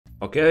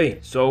Okay,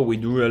 so we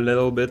do a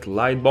little bit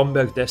light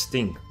bomber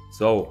testing.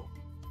 So,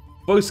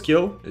 first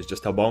skill is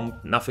just a bomb,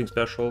 nothing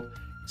special.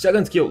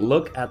 Second skill,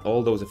 look at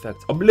all those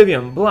effects.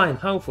 Oblivion, blind,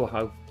 harmful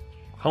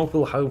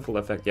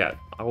effect. Yeah,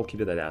 I will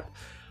keep it at that.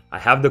 I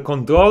have the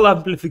control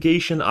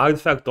amplification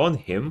artifact on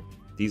him.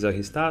 These are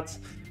his stats.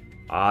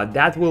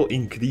 That will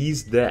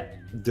increase the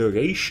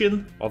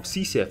duration of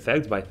CC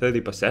effects by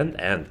 30%,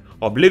 and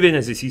Oblivion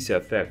is a CC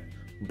effect.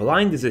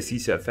 Blind is a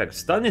CC effect,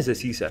 stun is a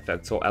CC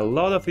effect, so a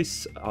lot of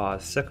his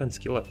second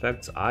skill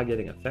effects are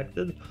getting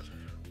affected.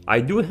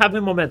 I do have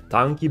him on a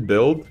tanky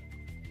build,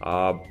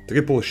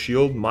 triple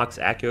shield, max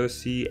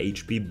accuracy,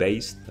 HP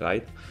based,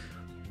 right?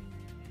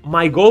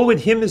 My goal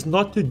with him is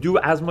not to do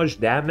as much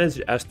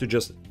damage as to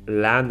just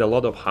land a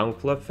lot of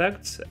harmful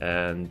effects,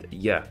 and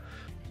yeah.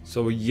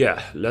 So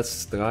yeah,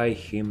 let's try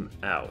him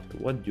out.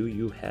 What do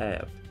you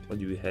have? What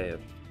do you have?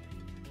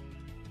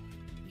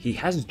 He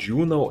has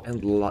Juno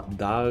and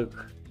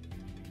Dark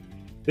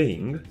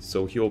thing,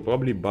 so he'll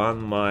probably ban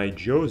my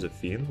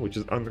Josephine, which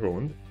is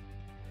unruined.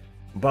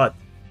 But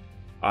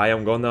I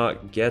am gonna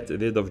get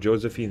rid of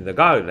Josephine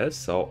regardless,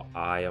 so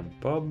I am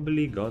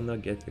probably gonna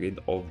get rid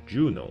of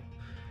Juno.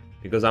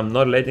 Because I'm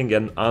not letting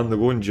an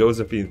unruined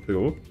Josephine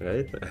through,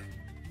 right?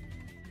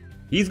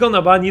 He's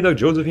gonna ban either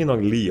Josephine or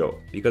Leo,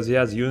 because he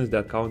has units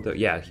that counter...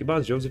 Yeah, he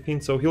bans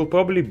Josephine, so he'll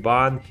probably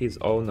ban his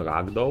own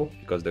Ragdoll,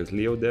 because there's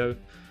Leo there.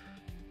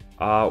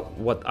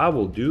 What I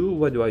will do...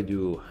 What do I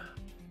do?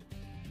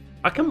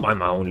 I can ban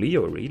my own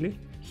Leo, really.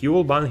 He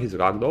will ban his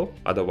Ragdoll,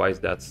 otherwise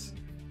that's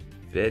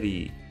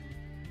very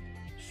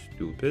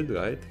stupid,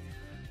 right?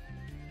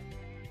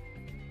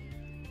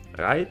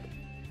 Right?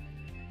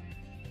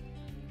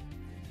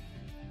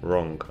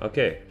 Wrong.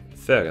 Okay,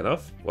 fair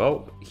enough.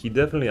 Well, he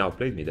definitely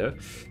outplayed me there.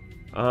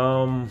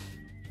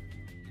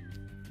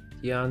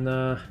 Yeah,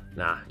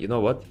 nah, you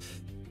know what?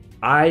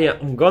 I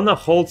am gonna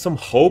hold some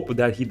hope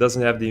that he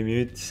doesn't have the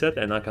immunity set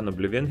and I can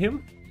Oblivion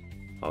him.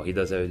 Oh, he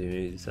does have the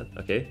immunity set.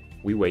 Okay,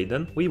 we wait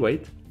then. We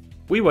wait.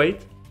 We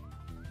wait.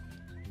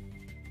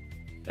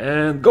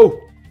 And go!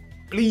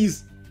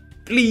 Please!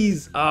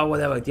 Please!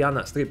 Whatever,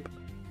 Diana, strip.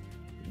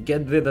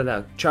 Get rid of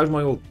that. Charge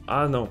my ult.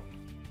 I don't know.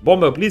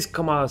 Bomber, please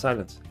come out of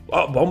silence.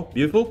 Oh, bomb,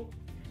 beautiful.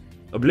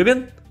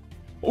 Oblivion?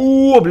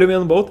 Ooh,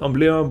 Oblivion on both.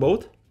 Oblivion on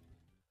both.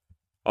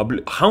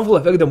 Harmful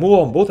effect the move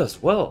on both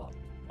as well.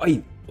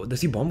 Wait,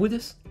 does he bomb with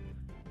this?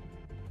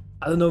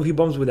 I don't know if he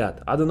bombs with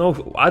that. I don't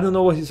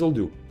know what he'll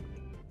do.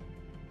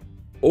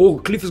 Oh,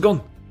 Cliff is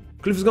gone.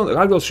 Cliff is gone.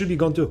 Ragdoll should be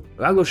gone too.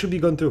 Ragdoll should be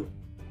gone too.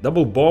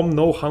 Double bomb,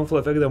 no harmful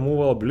effect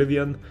removal,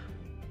 Oblivion.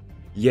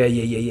 Yeah.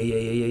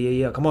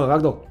 Come on,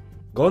 Ragdoll.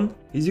 Gone?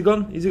 Is he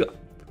gone? Is he gone?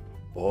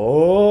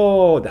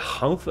 Oh, the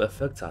harmful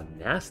effects are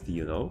nasty,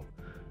 you know.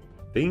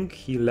 Think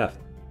he left.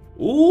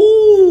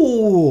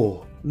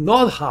 Ooh,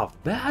 not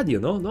half bad, you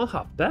know, not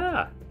half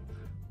bad.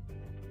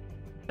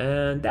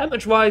 And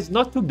damage-wise,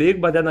 not too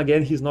big, but then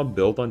again, he's not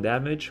built on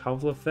damage.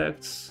 Harmful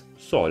effects,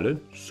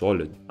 solid.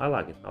 I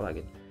like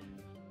it.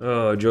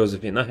 Oh,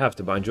 Josephine, I have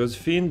to ban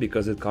Josephine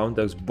because it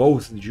counters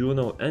both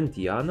Juno and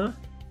Tiana.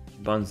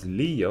 Bans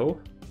Leo.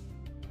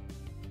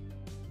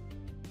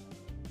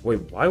 Wait,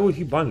 why would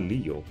he ban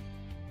Leo?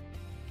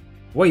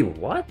 Wait,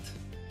 what?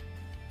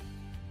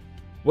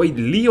 Wait,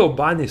 Leo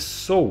ban is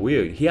so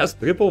weird. He has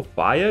triple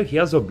fire, he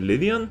has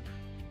Oblivion,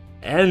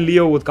 and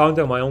Leo would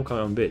counter my own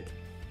Karambit.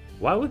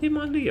 Why would he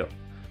ban Leo?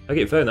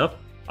 Okay, fair enough.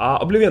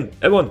 Oblivion,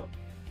 everyone.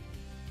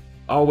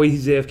 Oh wait,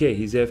 he's AFK,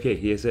 he is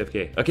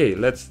AFK. Okay,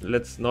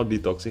 let's not be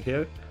toxic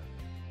here.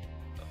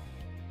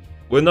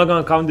 We're not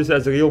gonna count this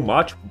as a real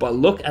match, but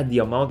look at the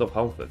amount of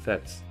harmful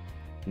effects.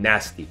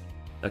 Nasty.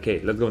 Okay,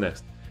 let's go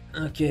next.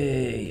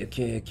 Okay,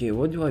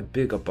 what do I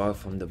pick apart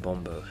from the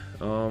bomber?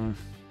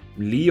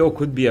 Leo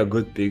could be a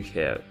good pick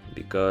here,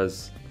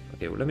 because...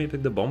 Okay, well, let me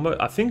pick the bomber.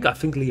 I think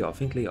Leo.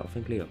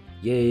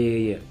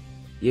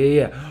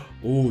 Yeah.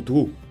 Oh,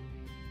 true.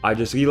 I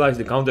just realized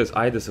it counters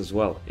Iris as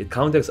well.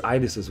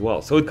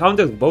 So it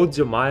counters both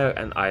Jemaya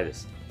and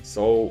Iris.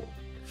 So...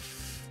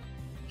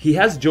 He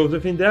has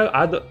Josephine there.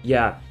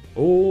 Yeah.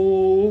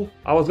 Oh,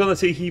 I was gonna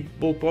say he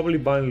will probably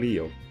ban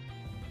Leo.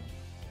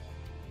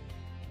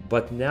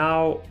 But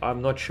now,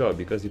 I'm not sure,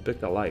 because he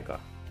picked a Laika.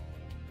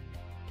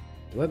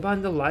 Do I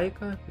ban the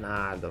Laika?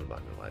 Nah, I don't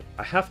ban the Laika.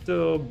 I have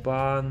to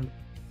ban...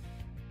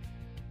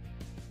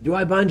 Do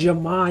I ban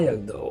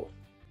Jemaya, though?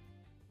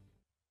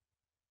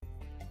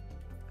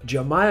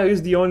 Jemaya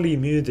is the only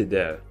immunity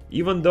there.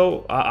 Even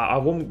though I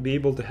won't be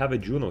able to have a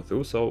Juno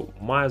through, so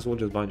might as well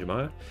just ban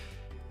Jemaya.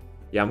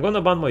 Yeah, I'm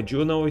gonna ban my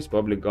Juno. He's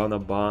probably gonna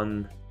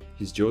ban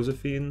his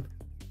Josephine.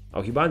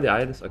 Oh, he banned the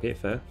Iris. Okay,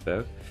 fair.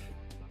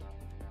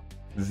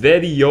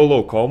 Very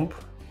YOLO comp.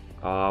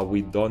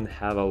 We don't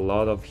have a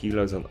lot of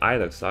healers on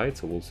either side,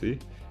 so we'll see.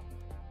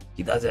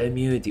 He does have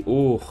immunity.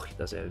 Oh, he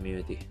does have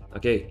immunity.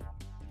 Okay.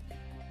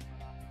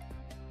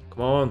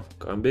 Come on,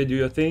 Karambit, do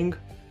your thing.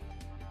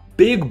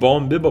 Big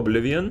bomb, Bib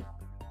Oblivion.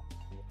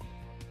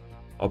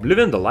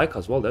 Oblivion the like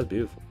as well, that's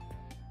beautiful.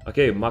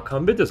 Okay, my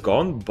Karambit is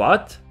gone,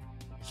 but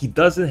he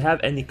doesn't have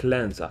any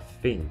cleanse, I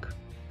think.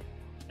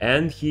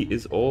 And he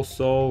is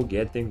also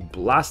getting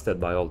blasted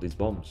by all these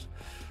bombs.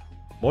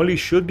 Molly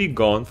should be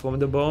gone from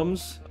the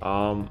bombs.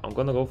 I'm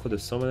gonna go for the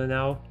summoner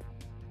now.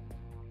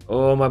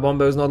 Oh, my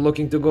bomber is not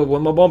looking too good.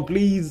 One more bomb,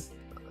 please.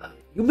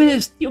 You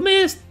missed! You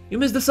missed! You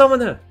missed the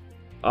summoner!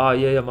 Ah,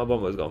 yeah, my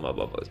bomber is gone. My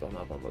bomber is gone.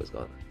 My bomber is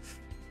gone.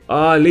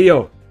 Ah,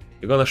 Leo,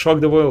 you're gonna shock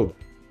the world.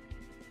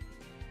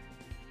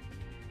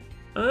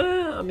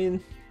 I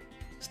mean,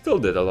 still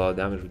did a lot of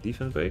damage with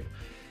defense break.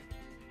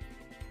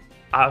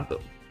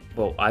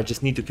 Well, I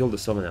just need to kill the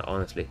summoner,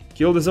 honestly.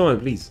 Kill the summoner,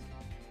 please.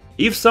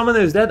 If summoner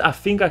is dead, I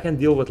think I can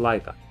deal with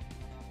Laika.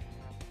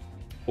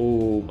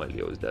 Oh, my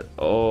Leo is dead.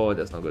 Oh,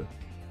 that's not good.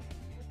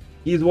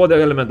 He's water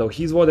element, though.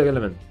 He's water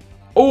element.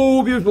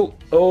 Oh, beautiful.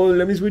 Oh,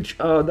 let me switch.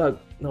 No,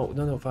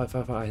 fire.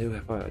 I do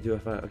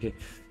have fire. Okay.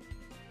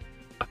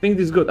 I think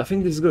this is good. I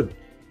think this is good.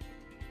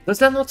 Does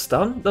that not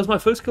stun? Does my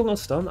first kill not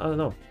stun? I don't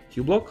know.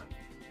 Heal block?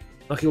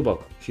 Not heal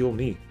block. Heal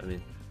me. I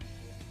mean,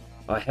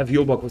 I have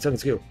heal block with second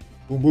skill.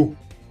 Boom, boom,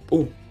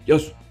 boom.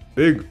 Yes,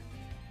 big.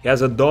 He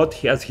has a dot.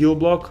 He has heal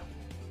block.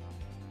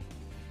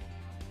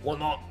 One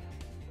more.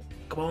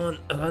 Come on,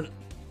 run.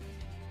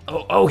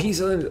 Oh,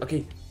 he's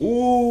okay.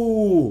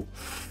 Ooh.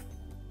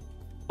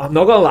 I'm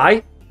not gonna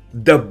lie.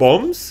 The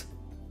bombs,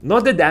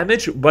 not the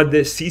damage, but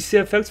the CC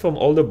effects from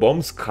all the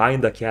bombs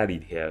kinda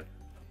carried here.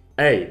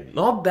 Hey,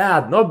 not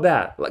bad, not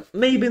bad. Like,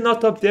 maybe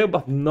not up there,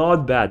 but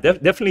not bad.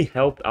 Definitely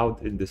helped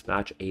out in this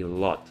match a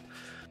lot.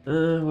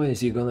 What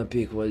is he gonna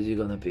pick? What is he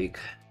gonna pick?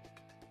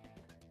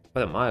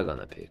 What am I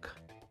gonna pick?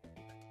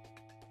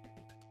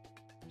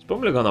 He's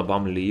probably gonna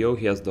bomb Leo.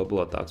 He has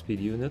double attack speed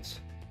units.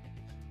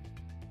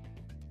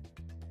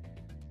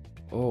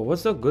 Oh,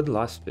 what's the good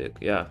last pick?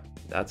 Yeah,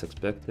 that's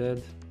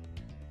expected.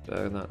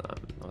 Perna,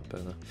 not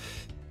Perna.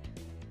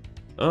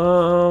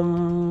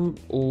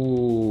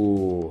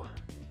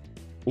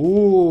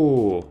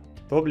 Ooh,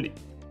 probably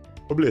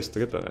a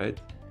stripper, right?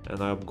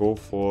 And I'll go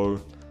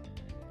for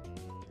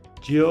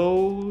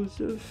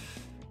Joseph.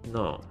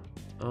 No.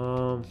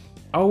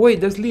 Oh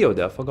wait, there's Leo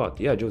there. I forgot.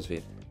 Yeah,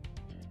 Joseph.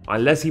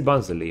 Unless he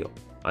bans the Leo.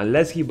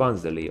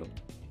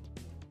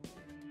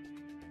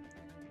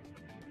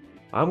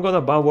 I'm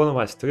gonna ban one of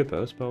my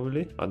strippers,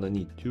 probably. I don't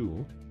need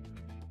two.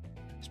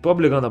 He's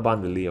probably gonna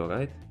ban the Leo,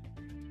 right?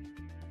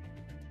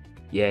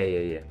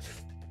 Yeah.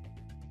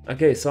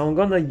 Okay, so I'm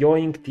gonna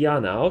yoink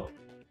Tiana out.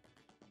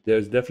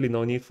 There's definitely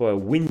no need for a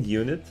wind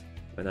unit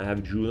when I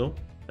have Juno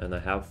and I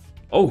have...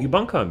 Oh, he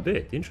banned a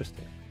bit.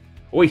 Interesting.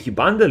 Oh, wait, he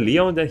banned the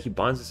Leo and then he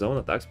bans his own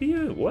attack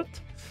speed? What?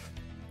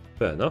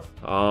 Fair enough.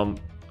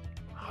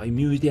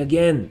 Immunity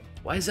again.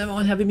 Why does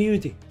everyone have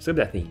immunity? Strip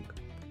that thing.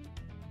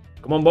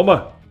 Come on,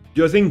 Bomba.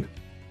 Do your thing.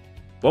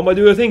 Bomba,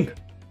 do your thing.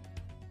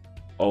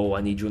 Oh,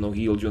 I need Juno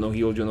heal.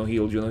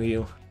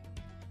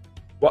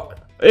 What?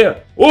 Yeah.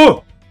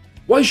 Oh!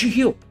 Why is she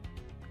heal?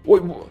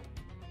 Wait,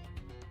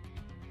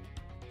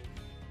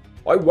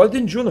 why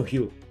didn't Juno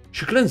heal?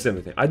 She cleansed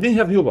everything. I didn't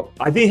have heal block.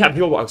 I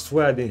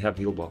swear I didn't have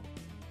heal block.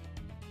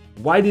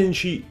 Why didn't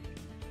she?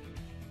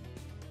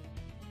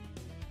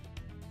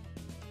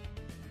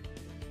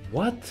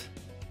 What?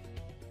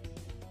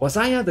 Was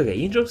I at the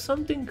range or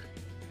something?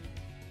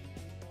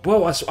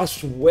 Bro, I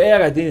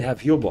swear I didn't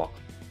have heal block.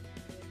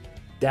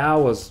 That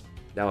was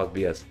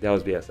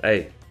BS.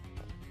 Hey,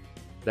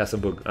 that's a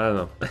bug. I don't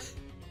know.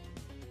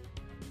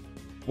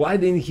 Why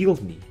didn't he heal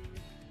me?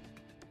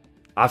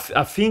 I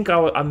think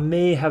I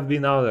may have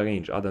been out of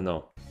range. I don't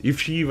know. If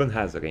she even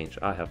has a range,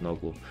 I have no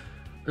clue.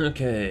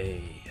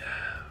 Okay.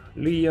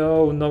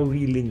 Leo, not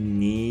really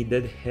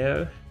needed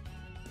here.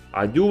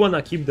 I do want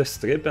to keep the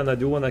strip and I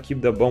do want to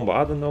keep the bomb.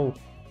 I don't know.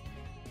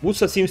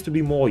 Musa seems to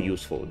be more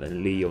useful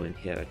than Leo in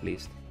here at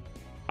least.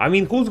 I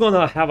mean, who's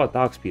gonna have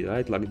attack speed,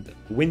 right? Like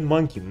Wind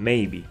Monkey,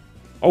 maybe.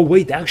 Oh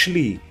wait,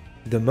 actually,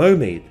 the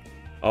mermaid.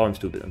 Oh, I'm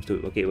stupid.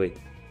 Okay, wait.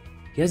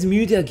 He has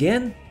immunity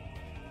again?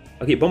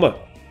 Okay, Bomba.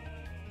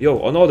 Yo,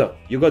 on order.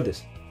 You got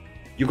this.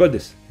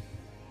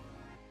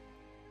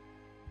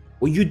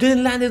 Oh, you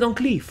didn't land it on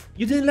Cleave.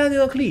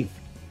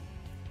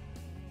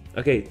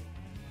 Okay.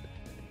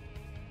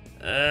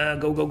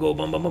 Go,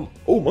 bum.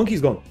 Oh,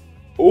 Monkey's gone.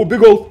 Oh,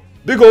 big ult.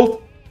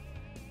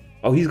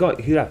 Oh, he left.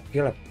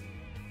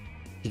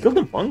 He killed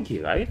the monkey,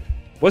 right?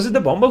 Was it the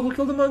Bomba who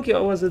killed the monkey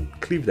or was it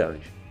Cleave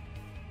damage?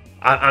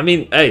 I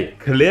mean, hey,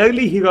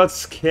 clearly he got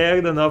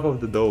scared enough of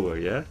the Dover,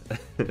 yeah?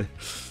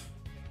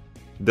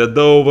 The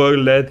Dover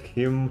let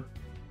him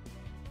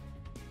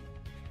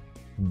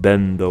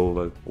bend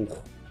over. Ooh.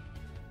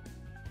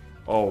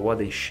 Oh, what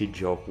a shit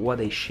joke.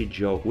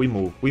 We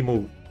move.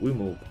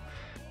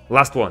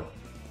 Last one.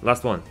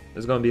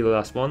 It's gonna be the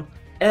last one.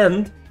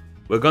 And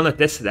we're gonna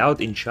test it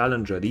out in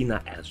Challenge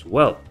Arena as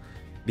well.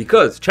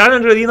 Because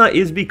Challenge Arena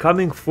is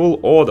becoming full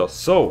order.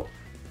 So,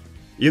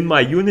 in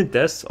my unit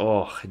tests...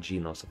 Oh,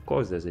 Genos. Of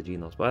course there's a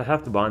Genos. But I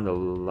have to ban the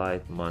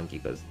Light Monkey.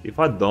 Because if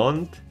I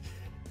don't...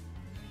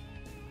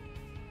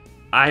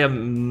 I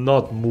am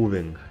not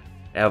moving.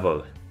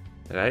 Ever.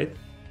 Right?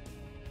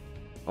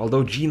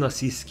 Although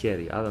Genos is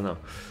scary. I don't know.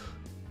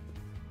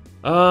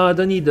 I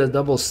don't need the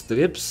double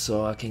strips.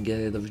 So I can get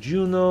rid of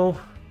Juno.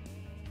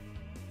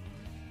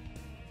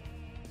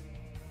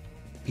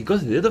 He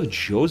got rid of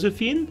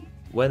Josephine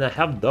when I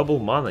have double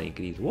mana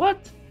increase.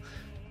 What?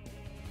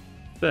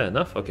 Fair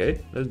enough.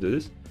 Okay, let's do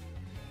this.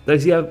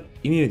 Does he have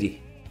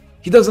immunity?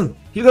 He doesn't.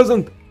 He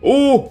doesn't.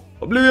 Oh,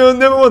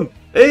 Oblivion, everyone.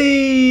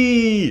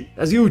 Hey,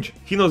 that's huge.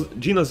 He knows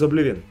Genos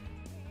Oblivion.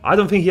 I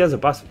don't think he has a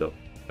passive though,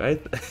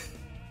 right?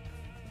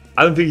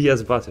 I don't think he has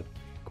a passive.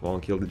 Come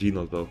on, kill the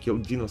Genos, bro. Kill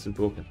Genos is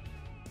broken.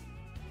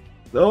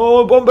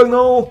 No, Bomber,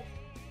 no.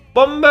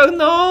 Bomber,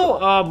 no.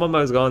 Ah,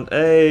 Bomber is gone.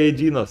 Hey,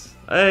 Genos.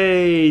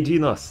 Hey,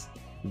 Genos.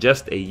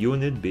 Just a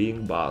unit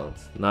being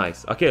balanced.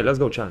 Nice. Okay, let's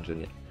go challenge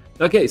again.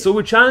 Okay, so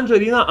with challenge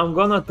arena, I'm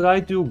gonna try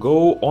to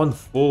go on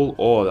full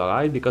ore,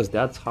 alright? Because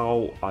that's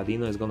how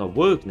arena is gonna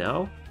work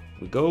now.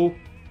 We go.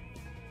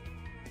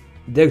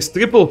 There's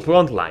triple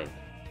front line.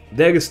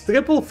 There is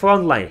triple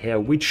front line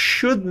here, which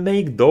should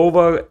make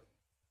Dover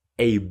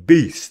a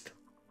beast.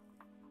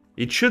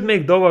 It should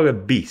make Dover a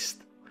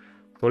beast.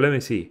 So let me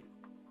see.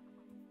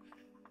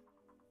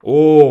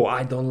 Oh,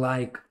 I don't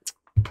like.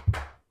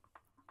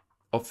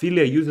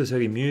 Ophelia uses her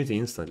immunity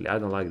instantly. I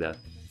don't like that.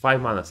 5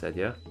 mana set,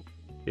 yeah?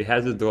 It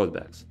has its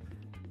drawbacks.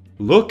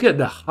 Look at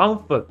the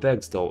health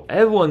effects though.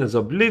 Everyone is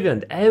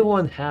Oblivion.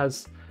 Everyone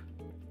has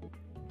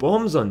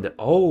bombs on the...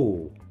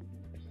 Oh.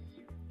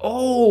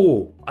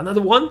 Oh.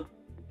 Another one?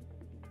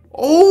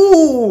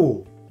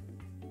 Oh.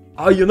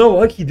 Oh, you know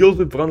what? He deals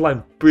with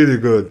frontline pretty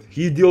good.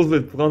 He deals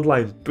with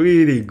frontline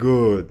pretty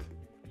good.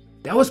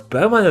 That was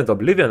permanent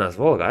Oblivion as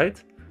well,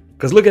 right?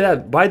 Because look at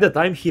that. By the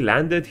time he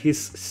landed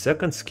his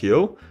second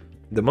skill,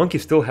 the monkey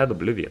still had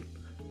Oblivion.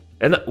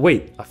 And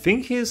wait, I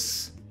think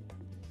his...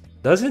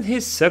 Doesn't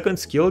his second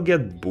skill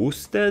get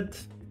boosted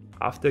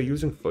after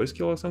using first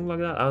skill or something like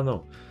that? I don't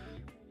know.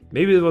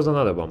 Maybe it was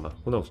another bomber.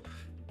 Who knows?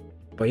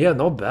 But yeah,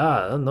 not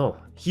bad. I don't know.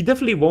 He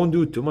definitely won't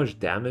do too much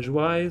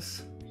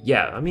damage-wise.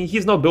 Yeah, I mean,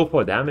 he's not built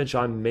for damage.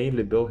 I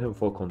mainly built him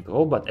for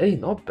control. But hey,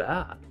 not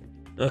bad.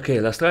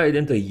 Okay, let's try it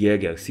into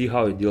Jäger. See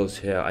how it deals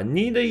here. I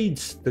need a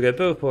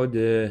stripper for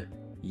the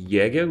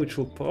Jäger, which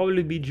will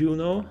probably be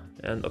Juno.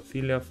 And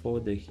Ophelia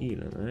for the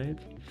healer, right?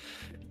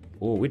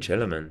 Oh, which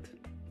element?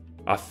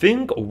 I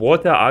think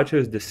Water Archer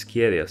is the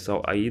scariest, so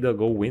I either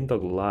go Wind or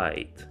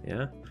Light,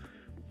 yeah?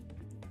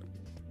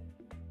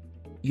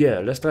 Yeah,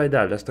 let's try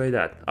that, let's try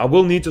that. I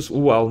will need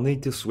to, I'll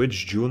need to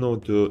switch Juno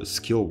to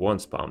skill 1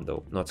 spam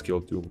though, not skill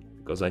 2.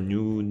 Because I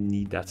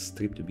need that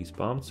strip to be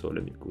spammed, so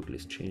let me quickly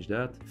change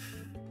that.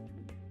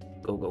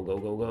 Go, go, go,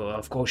 go, go.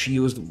 Of course she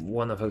used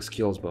one of her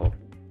skills, bro.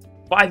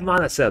 5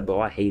 mana set,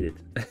 bro, I hate it.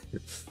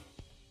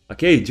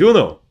 Okay,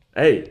 Juno,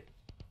 hey.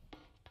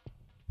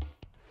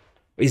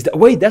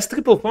 Wait, that's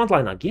triple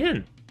frontline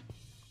again.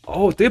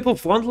 Oh, triple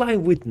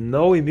frontline with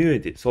no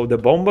immunity. So the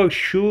bomber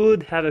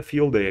should have a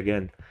field day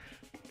again.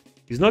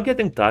 He's not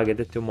getting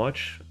targeted too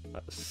much.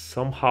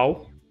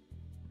 Somehow.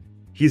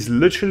 He's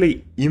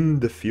literally in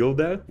the field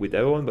there with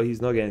everyone, but he's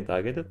not getting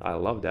targeted. I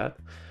love that.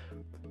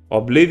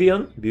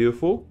 Oblivion,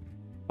 beautiful.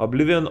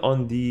 Oblivion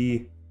on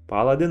the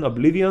Paladin.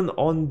 Oblivion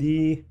on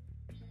the...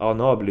 Oh,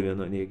 no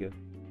Oblivion on Jäger.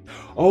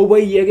 Oh,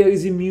 wait, Jäger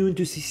is immune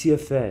to CC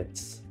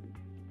effects.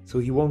 So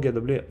he won't get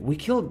the blade. We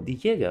killed the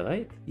Jäger,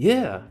 right?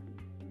 Yeah.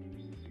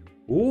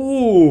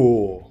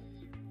 Ooh.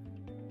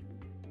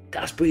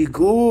 That's pretty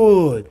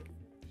good.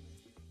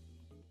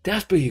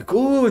 That's pretty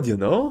good, you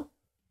know?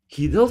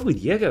 He dealt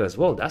with Jäger as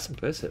well. That's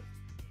impressive.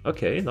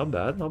 Okay, not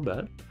bad, not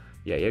bad.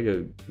 Yeah,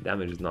 Jäger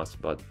damage is nuts,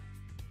 but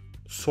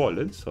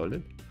solid,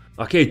 solid.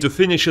 Okay, to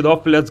finish it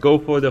off, let's go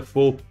for the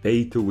full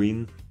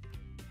pay-to-win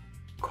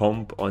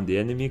comp on the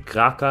enemy.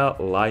 Kraka,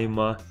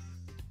 Lima.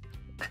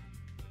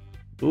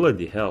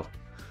 Bloody hell.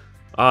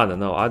 I don't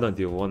know. I don't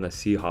even want to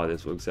see how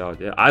this works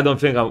out. Yeah, I don't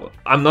think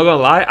I'm not gonna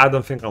lie. I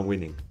don't think I'm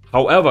winning.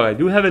 However, I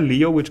do have a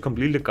Leo which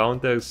completely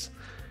counters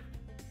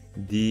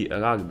the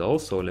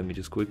Ragdoll. So let me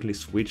just quickly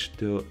switch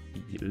to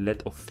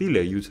let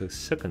Ophelia use her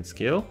second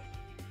skill.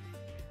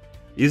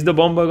 Is the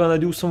bomber gonna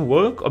do some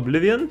work?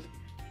 Oblivion?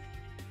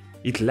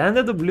 It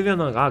landed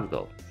Oblivion on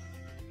Ragdoll.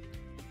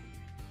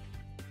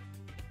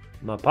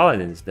 My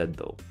Paladin is dead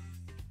though.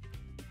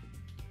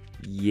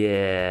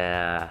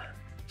 Yeah.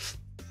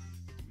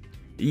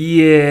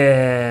 Yeah,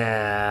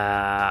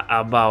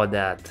 about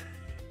that.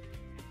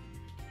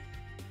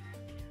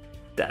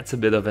 That's a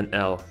bit of an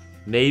L.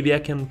 Maybe I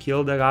can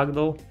kill the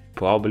Ragdoll?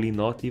 Probably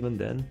not even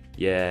then.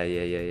 Yeah.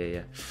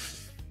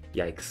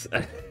 Yikes.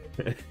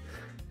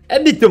 A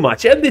bit too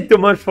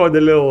much for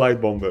the little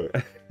light bomber.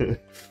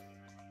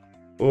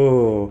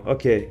 Oh,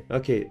 okay.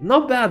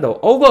 Not bad though.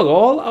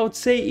 Overall, I would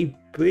say a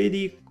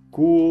pretty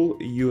cool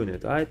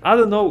unit, right? I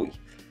don't know.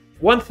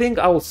 One thing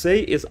I will say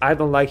is I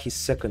don't like his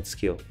second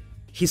skill.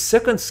 His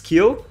second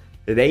skill,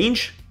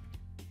 range,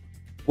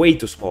 way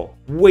too small.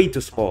 Way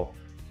too small.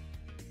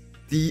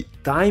 The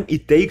time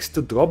it takes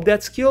to drop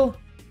that skill,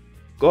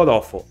 god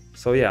awful.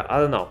 So yeah, I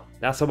don't know.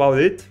 That's about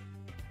it.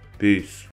 Peace.